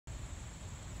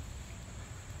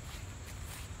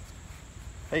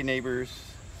Hey neighbors,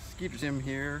 Skeeter Tim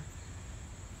here.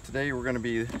 Today we're going to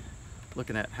be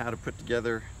looking at how to put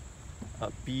together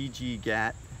a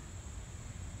BG-GAT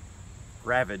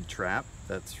gravid trap.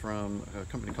 That's from a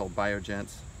company called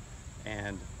Biogents,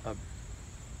 and a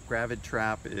gravid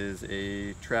trap is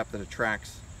a trap that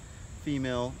attracts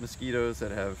female mosquitoes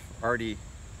that have already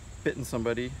bitten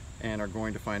somebody and are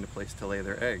going to find a place to lay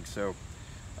their eggs. So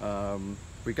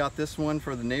we got this one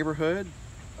for the neighborhood.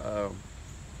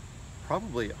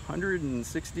 Probably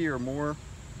 160 or more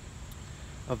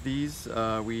of these.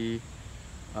 We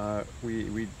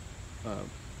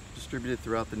distributed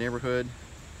throughout the neighborhood,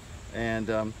 and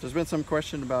there's been some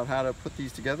question about how to put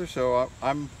these together. So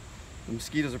the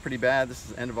mosquitoes are pretty bad. This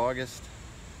is end of August.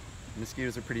 The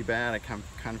mosquitoes are pretty bad. I'm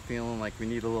kind of feeling like we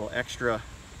need a little extra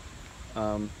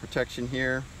protection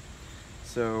here.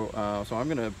 So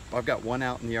I've got one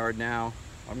out in the yard now.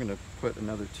 I'm gonna put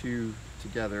another two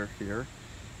together here,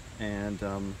 and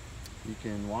you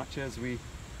can watch as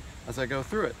I go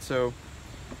through it. So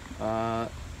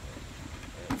let's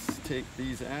take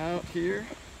these out here.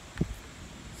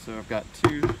 So I've got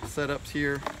two setups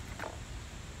here.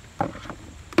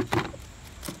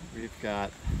 We've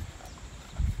got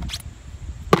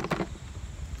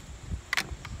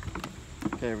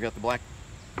the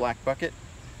black bucket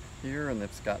here, and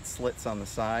it's got slits on the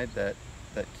side that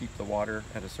keep the water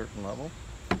at a certain level.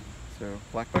 So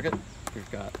black bucket. We've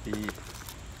got the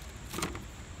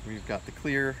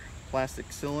clear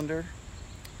plastic cylinder.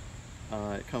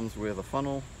 It comes with a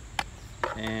funnel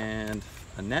and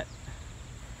a net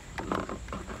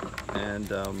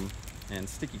and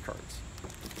sticky cards.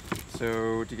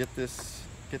 So to get this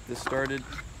started,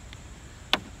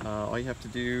 all you have to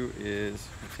do is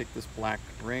take this black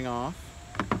ring off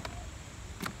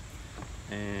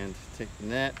and take the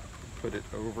net, put it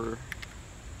over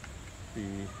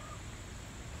the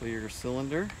clear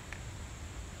cylinder,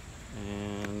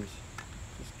 and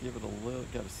just give it a little,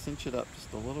 got to cinch it up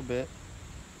just a little bit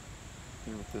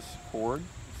here with this cord.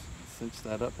 Just cinch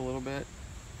that up a little bit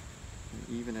and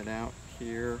even it out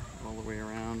here all the way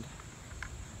around.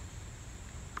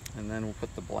 And then we'll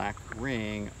put the black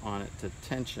ring on it to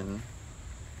tension.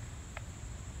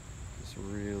 Just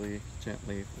really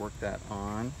gently work that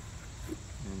on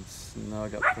and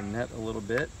snug up the net a little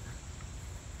bit.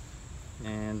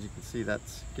 And you can see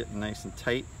that's getting nice and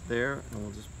tight there, and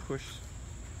we'll just push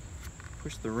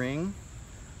the ring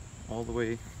all the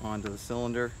way onto the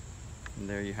cylinder, and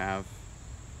there you have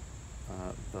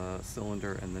the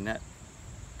cylinder and the net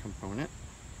component.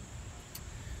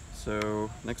 So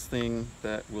next thing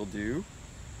that we'll do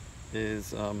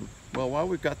is, well, while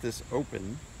we've got this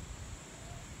open,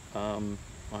 on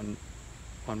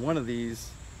one of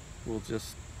these we'll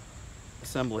just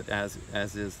assemble it as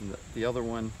is, and the other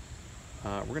one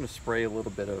we're going to spray a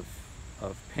little bit of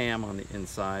PAM on the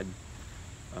inside,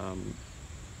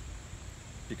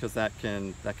 because that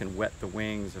can wet the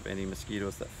wings of any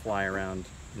mosquitoes that fly around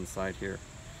inside here.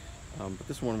 But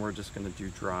this one we're just going to do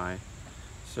dry.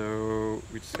 So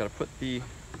we just got to put the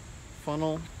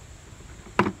funnel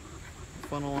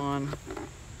on.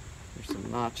 There's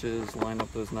some notches. Line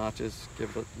up those notches.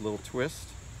 Give it a little twist.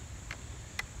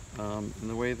 And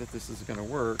the way that this is going to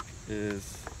work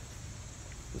is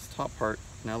this top part,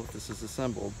 now that this is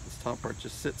assembled, this top part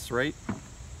just sits right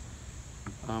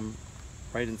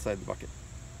inside the bucket.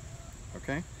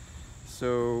 Okay,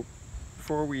 so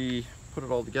before we put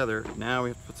it all together, now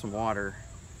we have to put some water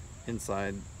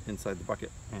inside the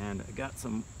bucket. And I got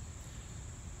some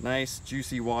nice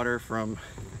juicy water from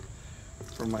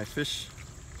my fish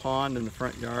pond in the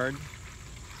front yard.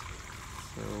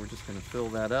 So we're just going to fill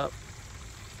that up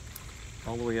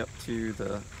all the way up to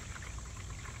the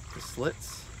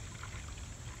slits,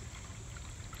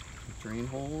 drain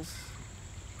holes.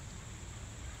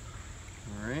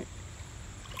 All right,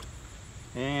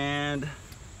 and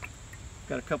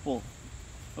got a couple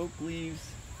oak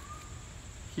leaves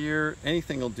here.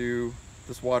 Anything will do.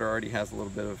 This water already has a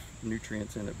little bit of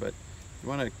nutrients in it, but you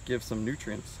want to give some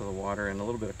nutrients to the water and a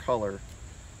little bit of color.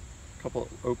 A couple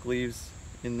oak leaves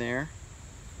in there,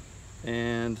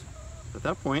 and at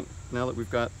that point, now that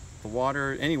we've got the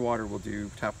water, any water will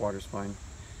do, tap water is fine.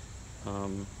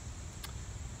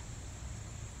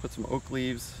 Put some oak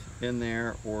leaves in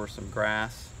there or some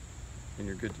grass, and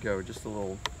you're good to go. Just a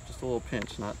little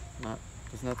pinch, not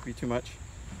doesn't have to be too much.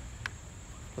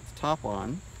 Put the top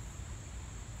on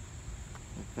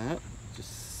like that.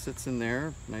 Just sits in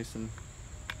there, nice and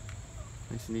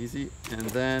easy. And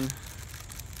then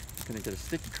I'm gonna get a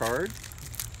sticky card.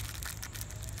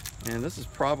 And this is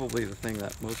probably the thing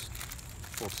that most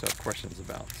folks have questions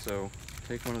about. So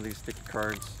take one of these sticky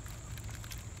cards,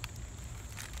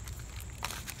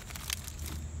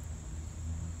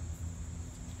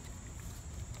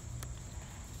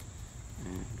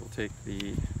 take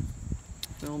the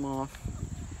film off,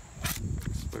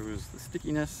 expose the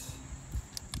stickiness.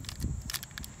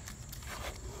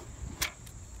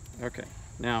 Okay,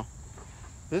 now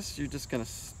this you're just gonna,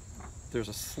 there's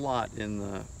a slot in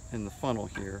the funnel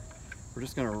here. We're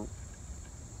just gonna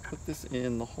put this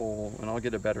in the hole, and I'll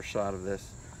get a better shot of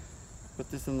this.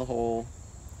 Put this in the hole,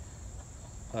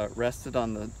 rest it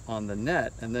on the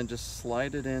net, and then just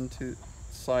slide it into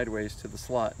sideways to the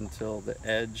slot until the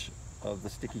edge of the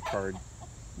sticky card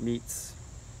meets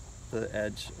the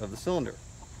edge of the cylinder.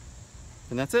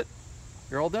 And that's it.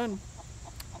 You're all done.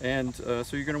 And so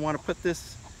you're going to want to put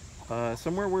this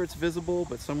somewhere where it's visible,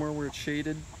 but somewhere where it's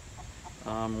shaded,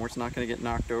 where it's not going to get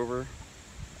knocked over.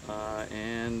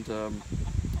 You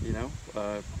know,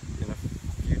 in a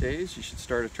few days, you should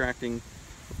start attracting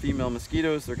female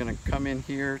mosquitoes. They're going to come in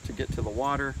here to get to the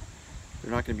water.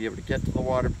 They're not going to be able to get to the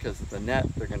water because of the net.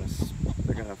 They're going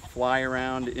to fly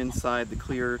around inside the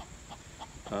clear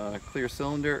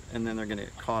cylinder, and then they're going to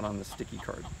get caught on the sticky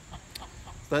card.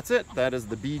 So that's it. That is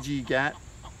the BG-GAT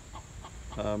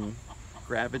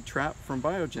gravid trap from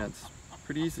Biogents.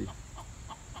 Pretty easy.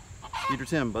 Skeeter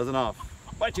Tim buzzing off.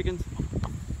 Bye, chickens.